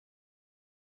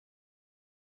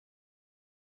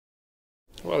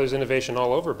Well, there's innovation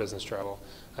all over business travel.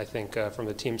 I think from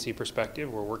the TMC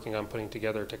perspective, we're working on putting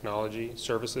together technology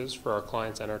services for our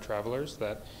clients and our travelers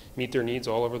that meet their needs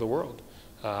all over the world.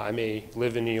 I may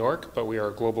live in New York, but we are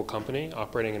a global company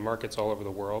operating in markets all over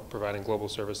the world, providing global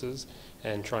services,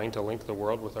 and trying to link the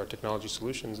world with our technology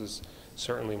solutions is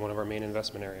certainly one of our main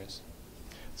investment areas.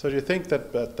 So do you think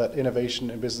that innovation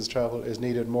in business travel is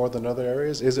needed more than other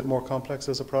areas? Is it more complex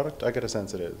as a product? I get a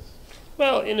sense it is.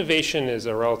 Well, innovation is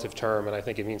a relative term, and I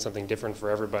think it means something different for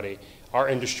everybody. Our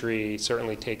industry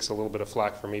certainly takes a little bit of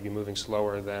flack for maybe moving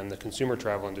slower than the consumer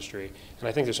travel industry, and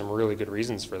I think there's some really good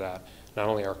reasons for that. Not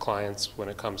only our clients when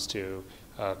it comes to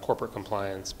corporate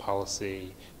compliance,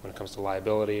 policy, when it comes to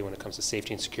liability, when it comes to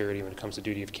safety and security, when it comes to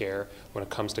duty of care, when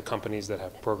it comes to companies that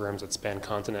have programs that span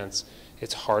continents,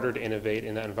 it's harder to innovate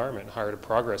in that environment, harder to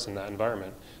progress in that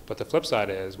environment. But the flip side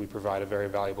is we provide a very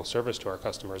valuable service to our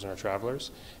customers and our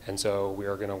travelers, and so we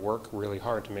are going to work really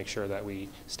hard to make sure that we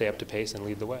stay up to pace and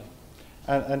lead the way.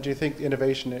 And do you think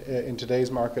innovation in today's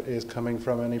market is coming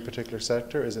from any particular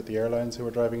sector? Is it the airlines who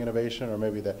are driving innovation, or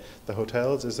maybe the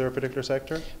hotels? Is there a particular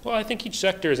sector? Well, I think each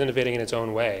sector is innovating in its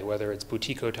own way, whether it's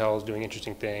boutique hotels doing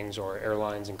interesting things or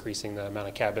airlines increasing the amount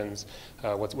of cabins,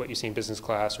 what you see in business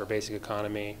class or basic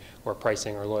economy or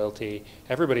pricing or loyalty.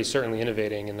 Everybody's certainly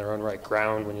innovating in their own right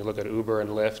ground when you look at Uber and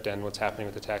Lyft and what's happening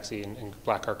with the taxi and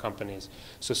black car companies.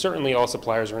 So certainly all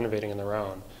suppliers are innovating in their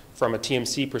own. From a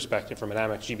TMC perspective, from an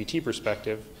AMEX GBT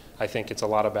perspective, I think it's a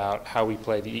lot about how we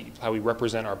how we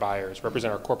represent our buyers,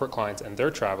 represent our corporate clients and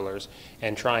their travelers,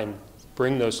 and try and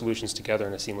bring those solutions together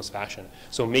in a seamless fashion.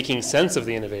 So making sense of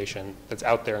the innovation that's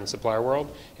out there in the supplier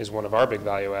world is one of our big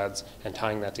value adds, and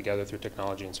tying that together through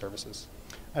technology and services.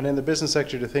 And in the business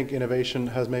sector, do you think innovation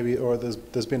has maybe, or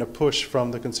there's been a push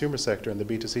from the consumer sector and the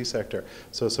B2C sector?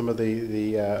 So some of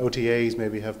the OTAs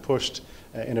maybe have pushed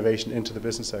innovation into the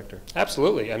business sector?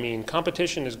 Absolutely. I mean,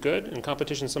 competition is good, and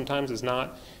competition sometimes is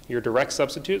not your direct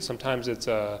substitute. Sometimes it's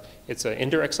an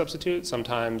indirect substitute.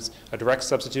 Sometimes a direct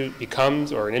substitute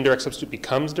becomes, or an indirect substitute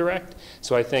becomes direct.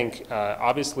 So I think,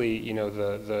 obviously, you know,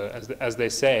 as they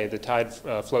say, the tide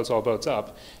floats all boats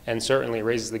up, and certainly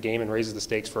raises the game and raises the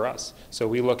stakes for us. So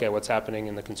we look at what's happening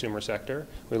in the consumer sector.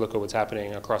 We look at what's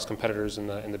happening across competitors in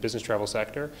the business travel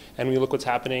sector, and we look what's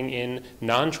happening in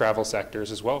non-travel sectors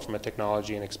as well from a technology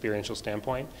and experiential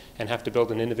standpoint, and have to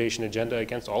build an innovation agenda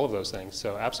against all of those things.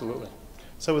 So absolutely.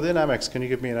 So within Amex, can you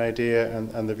give me an idea,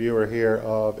 and the viewer here,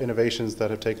 of innovations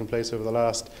that have taken place over the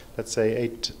last, let's say,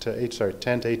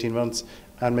 10 to 18 months,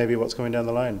 and maybe what's coming down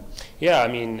the line? Yeah, I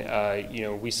mean, you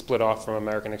know, we split off from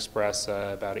American Express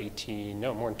about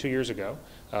more than 2 years ago.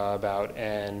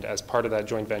 And as part of that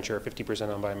joint venture, 50%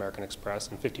 owned by American Express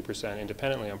and 50%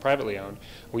 independently owned, privately owned,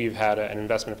 we've had an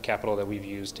investment of capital that we've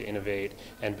used to innovate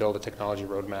and build a technology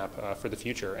roadmap for the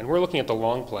future. And we're looking at the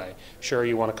long play. Sure,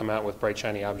 you want to come out with bright,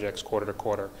 shiny objects quarter to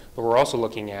quarter, but we're also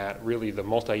looking at really the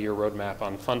multi-year roadmap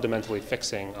on fundamentally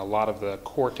fixing a lot of the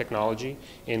core technology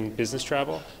in business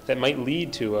travel that might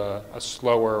lead to a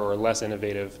slower or less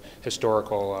innovative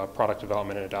historical product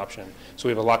development and adoption. So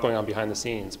we have a lot going on behind the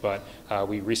scenes, but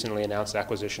we recently announced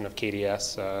acquisition of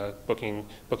KDS,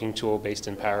 booking tool based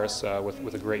in Paris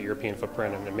with a great European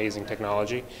footprint and amazing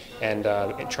technology, and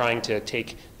trying to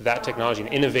take that technology, an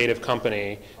innovative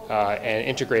company, and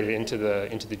integrate it into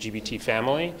the GBT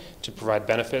family to provide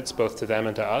benefits both to them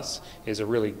and to us is a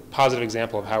really positive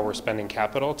example of how we're spending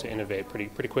capital to innovate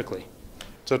pretty quickly.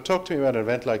 So talk to me about an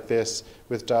event like this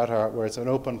with DataArt, where it's an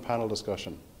open panel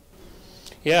discussion.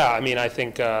 Yeah, I mean, I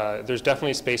think there's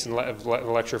definitely space in the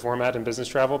lecture format in business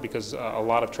travel, because a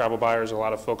lot of travel buyers, a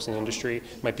lot of folks in the industry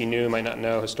might be new, might not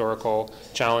know historical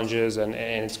challenges, and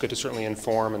it's good to certainly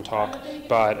inform and talk.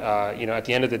 But you know, at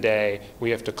the end of the day,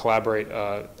 we have to collaborate.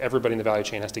 Everybody in the value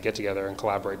chain has to get together and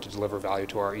collaborate to deliver value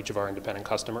to each of our independent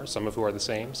customers, some of whom are the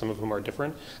same, some of whom are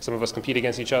different. Some of us compete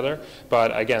against each other.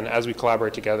 But again, as we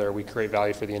collaborate together, we create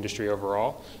value for the industry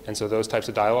overall. And so those types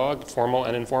of dialogue, formal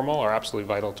and informal, are absolutely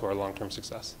vital to our long-term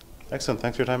success. Excellent.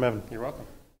 Thanks for your time, Evan. You're welcome.